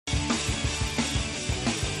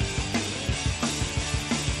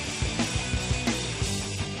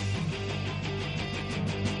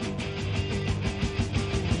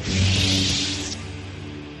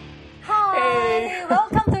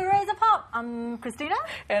welcome to Razor Pop. I'm Christina.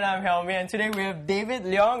 And I'm Helmi, and today we have David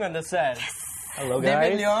Leong on the set. Yes. Hello, guys.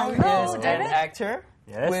 David Leong is David. an actor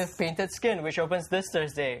Yes. with Painted Skin, which opens this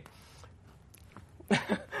Thursday.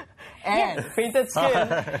 And Painted Skin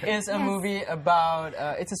is a movie about,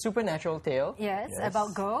 it's a supernatural tale. Yes, Yes.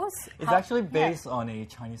 about ghosts. It's actually based on a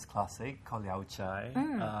Chinese classic called Liao Chai.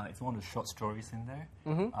 It's one of the short stories in there.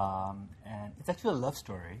 And it's actually a love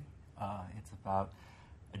story. It's about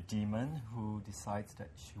a demon who decides that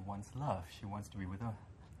she wants love. She wants to be with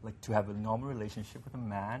to have a normal relationship with a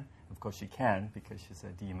man. Of course she can because she's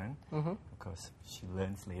a demon. Of course, she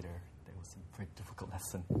learns later that it was a very difficult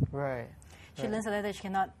lesson. Right. She learns later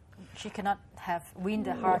she cannot have win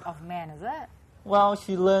the heart of man, is it? Well,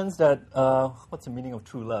 she learns that what's the meaning of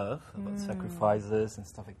true love, about sacrifices and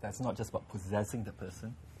stuff like that. It's not just about possessing the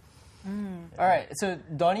person. All right, so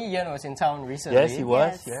Donnie Yen was in town recently. Yes, he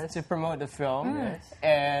was. Yes. Yes. To promote the film. Yes.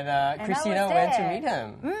 And Christina was went to there. meet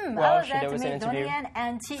him. I was there there to was an meet Donnie interview. Yen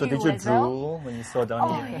and Chi So Yu did you as well. drool when you saw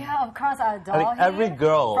Donnie? Oh yeah, of course I adore I think every him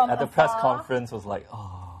girl from at the press afar. conference was like,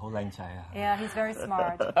 oh, Ho Lan Chai. Yeah, he's very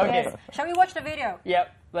smart. Okay. Yes. Shall we watch the video?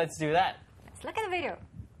 Yep, let's do that. Let's look at the video.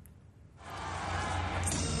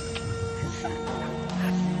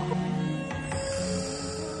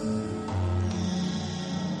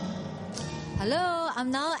 Hello,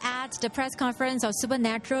 I'm now at the press conference of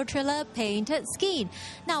supernatural thriller Painted Skin.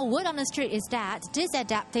 Now, word on the street is that this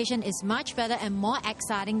adaptation is much better and more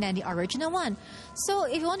exciting than the original one. So,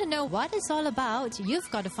 if you want to know what it's all about, you've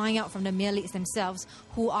got to find out from the male leads themselves,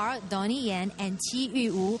 who are Donnie Yen and Qi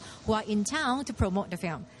Yu, who are in town to promote the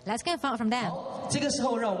film. Let's get find out from them. 这个时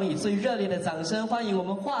候，让我们以最热烈的掌声欢迎我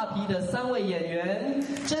们画皮的3位演员：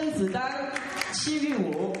甄子丹、戚玉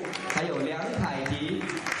武，还有梁凯迪。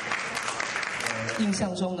印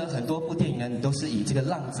象中呢，很多部电影呢，你都是以这个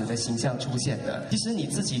浪子的形象出现的。其实你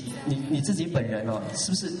自己本人哦，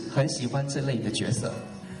是不是很喜欢这类的角色？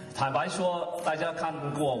坦白说，大家看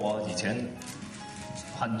过我以前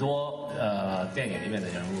很多电影里面的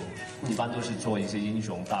人物，一般都是做一些英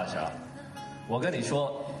雄大侠。我跟你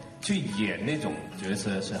说，去演那种角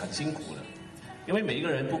色是很辛苦的，因为每一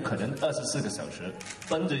个人不可能24个小时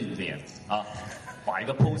绷着脸啊，摆一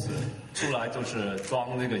个 pose 出来就是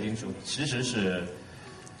装那个英雄，其实是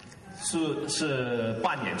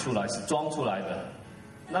扮演出来，是装出来的。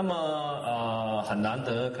那么很难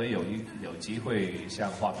得可以有机会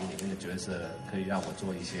像画皮里面的角色，可以让我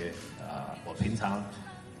做一些我平常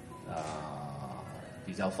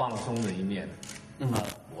比较放松的一面。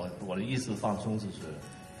我的意思放松就是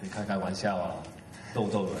可以开玩笑啊，逗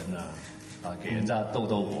人啊，给人家逗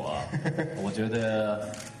我啊。我觉得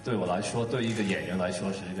对我来说，对一个演员来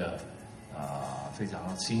说是一个非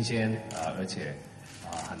常新鲜而且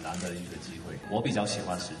很难的一个机会。我比较喜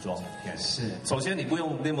欢时装片。是，首先你不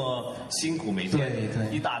用那么辛苦，每天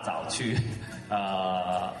一大早去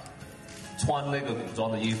穿那个古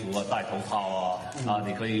装的衣服啊，戴头套啊，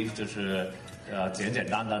你可以就是简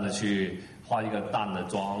单的去化一个淡的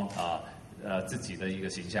妆自己的一个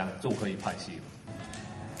形象就可以拍戏。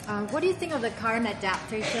What do you think of the current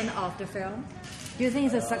adaptation of the film? Do you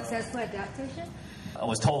think it's a successful adaptation? I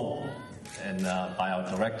was told by our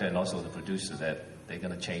director and also the producer that they're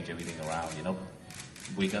going to change everything around. You know,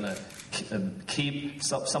 we're going to keep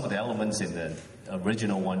some of the elements in the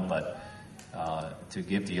original one, but to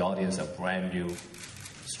give the audience a brand new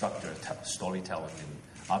structure, storytelling, and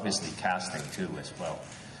obviously casting too as well.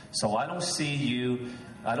 So I don't see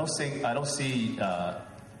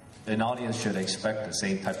an audience should expect the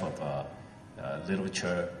same type of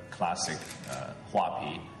literature classic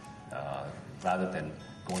Huapi rather than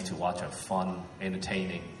going to watch a fun,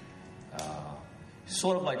 entertaining,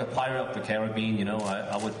 sort of like a Pirate of the Caribbean. You know,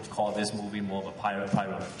 I would call this movie more of a pirate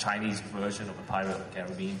Chinese version of a Pirate of the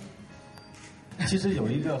Caribbean. 其实有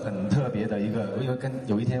一个很特别的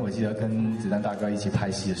有一天我记得跟子丹大哥一起拍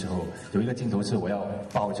戏的时候，有一个镜头是我要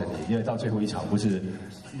抱着你，因为到最后一场不是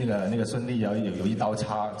那个孙俪有一刀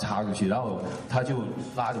插过去，然后他就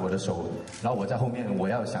拉着我的手，然后我在后面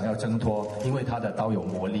想要挣脱，因为他的刀有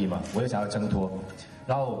魔力嘛，我又想要挣脱，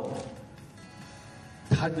然后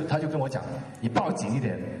他就跟我讲，你抱紧一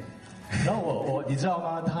点。然后我你知道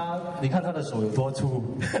吗？你看他的手有多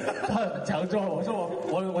粗，他很强壮。我说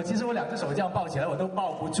我其实我2只手这样抱起来我都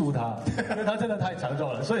抱不住他，因为他真的太强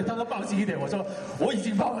壮了。所以他说抱紧一点，我说我已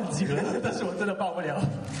经抱很紧了，但是我真的抱不了，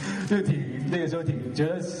就那个时候觉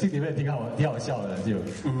得心里面挺好笑的，就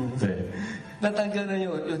对。那丹哥呢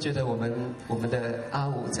又觉得我们的阿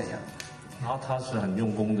武怎样？然后他是很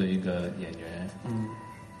用功的一个演员，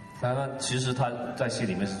当然其实他在戏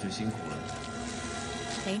里面是最辛苦的。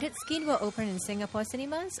Painted Skin will open in Singapore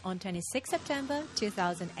cinemas on 26 September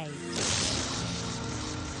 2008.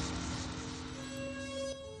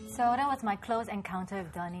 So that was my close encounter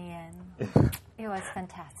with Donnie Yen. It was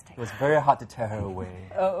fantastic. It was very hard to tear her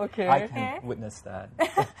away. Oh, okay. I can witness that.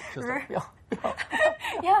 She was like,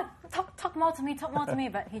 Yeah, talk more to me,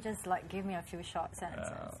 but he just like gave me a few short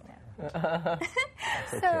sentences.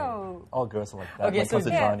 So all girls are like that. Okay, When it comes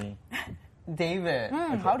so to Donnie. David,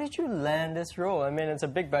 how did you land this role? I mean, it's a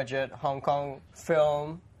big budget Hong Kong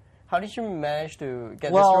film. How did you manage to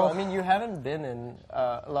get this role? I mean, you haven't been in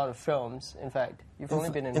a lot of films. In fact, you've only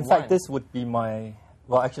been in one. In fact, this would be my...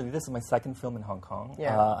 Well, actually, this is my second film in Hong Kong.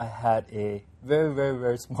 Yeah. I had a very, very,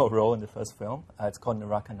 very small role in the first film. It's called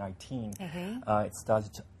Naraka 19. It stars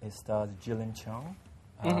Jillian Chung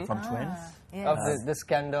from Twins. yes. Of the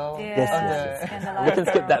scandal. Yeah, We can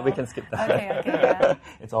skip that. We can skip that. Okay, yeah.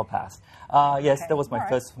 It's all past. Yes, that was my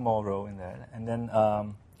first small role in there. And then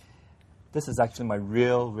this is actually my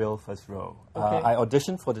real first role. I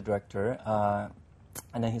auditioned for the director,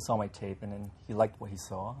 and then he saw my tape, and then he liked what he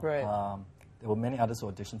saw. Right. There were many others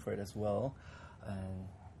who auditioned for it as well, and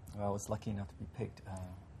I was lucky enough to be picked.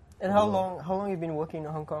 And how long have you been working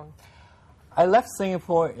in Hong Kong? I left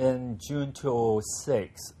Singapore in June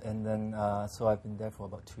 2006, and then so I've been there for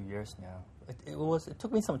about 2 years now. It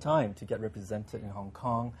took me some time to get represented in Hong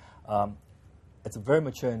Kong. It's a very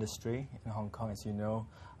mature industry in Hong Kong, as you know.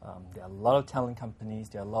 There are a lot of talent companies.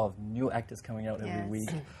 There are a lot of new actors coming out every week.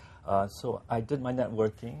 So I did my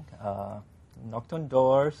networking, knocked on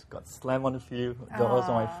doors, got slammed on a few doors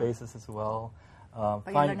on my faces as well. But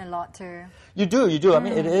you learn a lot too. You do. I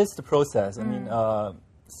mean, it is the process. I mean,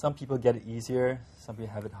 some people get it easier, some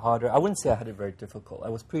people have it harder. I wouldn't say I had it very difficult. I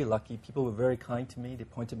was pretty lucky. People were very kind to me. They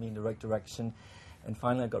pointed me in the right direction. And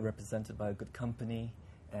finally, I got represented by a good company,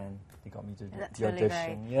 and they got me to the really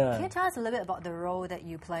audition. great. Yeah. Can you tell us a little bit about the role that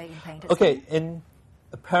you play in Painted Okay, Skin?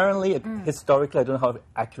 Apparently, historically, I don't know how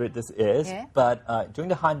accurate this is, Yeah. but during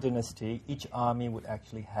the Han Dynasty, each army would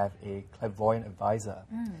actually have a clairvoyant advisor.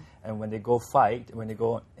 And when they go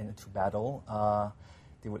into battle,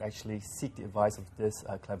 they would actually seek the advice of this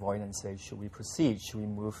clairvoyant and say, should we proceed? Should we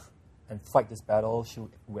move and fight this battle?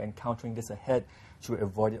 We're encountering this ahead. Should we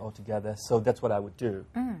avoid it altogether? So that's what I would do.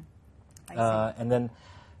 And then,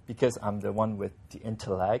 because I'm the one with the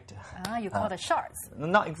intellect... you call the shots.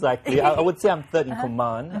 Not exactly. I would say I'm third in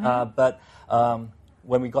command. But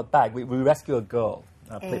when we got back, we rescued a girl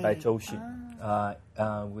played by Zhou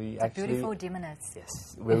Xun. We actually... beautiful demoness.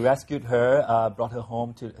 Yes. We rescued her, brought her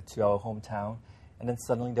home to our hometown. And then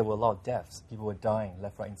suddenly there were a lot of deaths. People were dying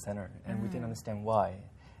left, right, and center. And we didn't understand why.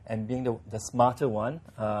 And being the smarter one,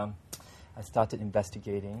 I started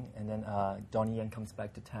investigating. And then Donnie Yen comes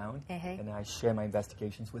back to town. And I share my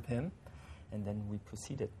investigations with him. And then we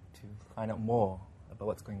proceeded to find out more about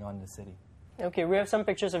what's going on in the city. Okay, we have some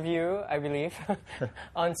pictures of you, I believe,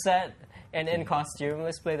 on set and in costume.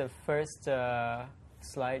 Let's play the first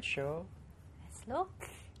slideshow. Let's look.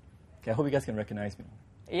 Okay, I hope you guys can recognize me.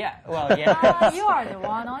 Yeah, well, yeah. You are the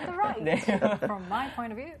one on the right, from my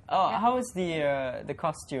point of view. Oh, how was the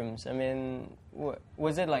costumes? I mean,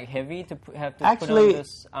 was it like heavy to have to put Actually, on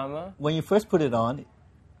this armor? When you first put it on,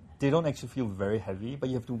 they don't actually feel very heavy, but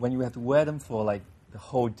when you have to wear them for like the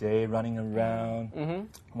whole day, running around,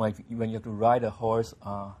 when you have to ride a horse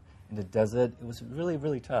in the desert, it was really,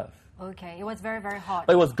 really tough. Okay, it was very, very hot.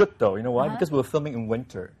 But it was good though, you know why? Because we were filming in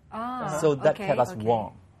winter. So that kept us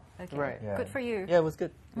warm. Okay. Right. Yeah. Good for you. Yeah, it was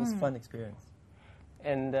good. It was a fun experience.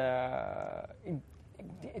 And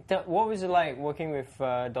what was it like working with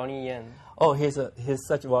Donnie Yen? Oh, he's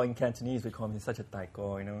such, well, in Cantonese we call him, he's such a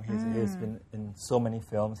taiko, you know. He's been in so many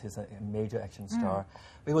films. He's a major action star.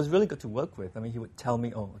 But he was really good to work with. I mean, he would tell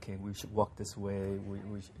me, oh, okay, we should walk this way.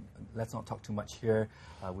 Let's not talk too much here.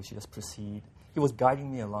 We should just proceed. He was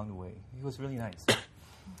guiding me along the way. He was really nice.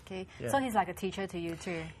 Okay, Yeah. so he's like a teacher to you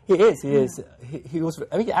too. He is. He was.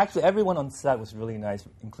 I mean, actually, everyone on set was really nice,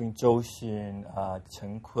 including Zhou Xun,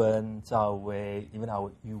 Chen Kun, Zhao Wei, even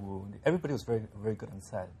our Yu Wu. Everybody was very, very good on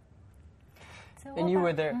set. So And you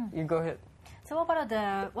were there. You go ahead. So what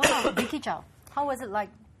about Vicky Zhao? How was it like?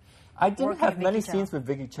 I didn't Working have with many Vicky Zhao. scenes with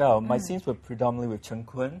Vicky Zhao. My scenes were predominantly with Chen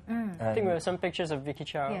Kun. I think there were some pictures of Vicky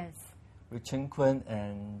Zhao. Yes. With Chen Kun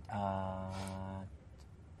and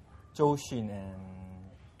Zhou Xun and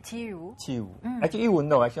Qiu. Qiu. Actually, you will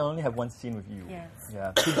know. Actually, I only have one scene with you. Yes.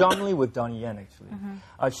 Yeah, predominantly with Donnie Yen, actually.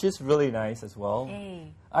 She's really nice as well.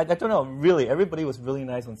 Hey. I don't know, really. Everybody was really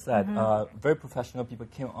nice on set. Very professional. People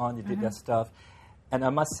came on, they did their stuff. And I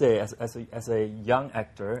must say, as a young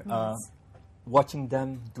actor, watching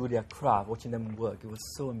them do their craft, watching them work, it was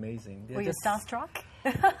so amazing. Were you starstruck?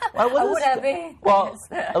 I would have been. Well,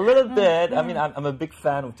 a little bit. I mean, I'm a big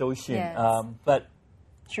fan of Zhou Xun. Yes. But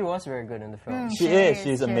She was very good in the film. She is.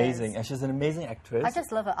 She's amazing, and she's an amazing actress. I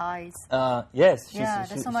just love her eyes. Yes.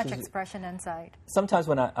 There's so much expression inside. Sometimes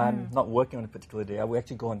when I'm not working on a particular day, I will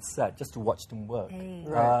actually go on set just to watch them work. Hey.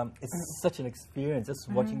 Right. It's such an experience, just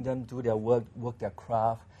watching them do their work their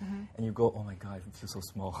craft, and you go, oh my God, I feel so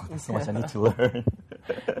small. There's so much I need to learn.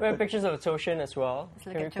 We have pictures of Zhou Xun as well.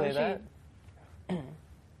 Like Can we play that?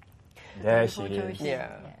 There she Beautiful is. Zhou Xun.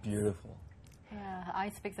 Yeah. Beautiful. Yeah, her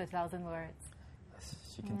eyes speaks 1,000 words.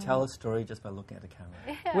 She can tell a story just by looking at the camera.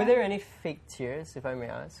 Yeah. Were there any fake tears, if I may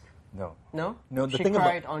ask? No. No? No, She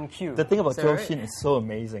cried on cue. The thing about Is that Zhou right? Xun is so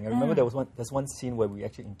amazing. I remember there's one scene where we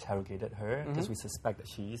actually interrogated her because we suspect that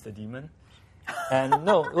she is the demon. And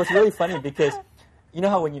no, it was really funny because you know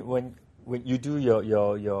how when you do your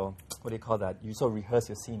what do you call that? You sort of rehearse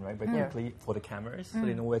your scene, right? Very quickly for the cameras so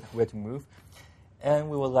they know where to move.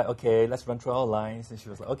 And we were like, okay, let's run through our lines. And she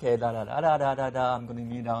was like, okay, da da da da da da da. I'm going to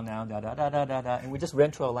kneel down now, da da da da da da. And we just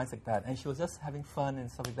ran through our lines like that. And she was just having fun and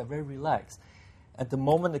stuff like that, very relaxed. At the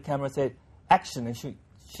moment the camera said action, and she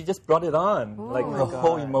just brought it on. Ooh. Like her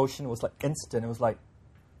whole emotion was like instant. It was like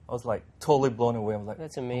I was like totally blown away. I was like,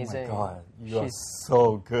 That's amazing. Oh my God, you are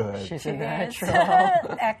so good. She's a natural.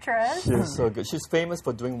 Actress. She's so good. She's famous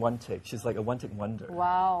for doing one take. She's like a one take wonder.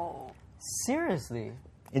 Wow. Seriously?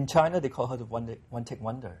 In China, they call her the one take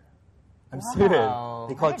wonder. I'm serious.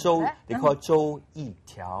 They call Zhou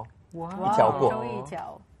Yiqiao. Wow. 一条过。周一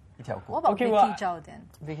条. 一条过. What about Okay, Vicky well, Zhao then?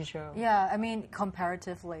 Vicky Zhao. Yeah, I mean,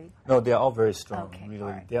 comparatively. No, they're all very strong. Okay, really,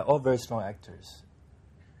 alright. they're all very strong actors.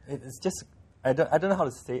 It's just I don't know how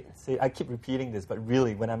to say. I keep repeating this, but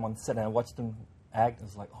really, when I'm on set and I watch them act,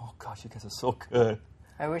 it's like, oh gosh, you guys are so good.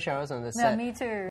 I wish I was on the Yeah, set. me too.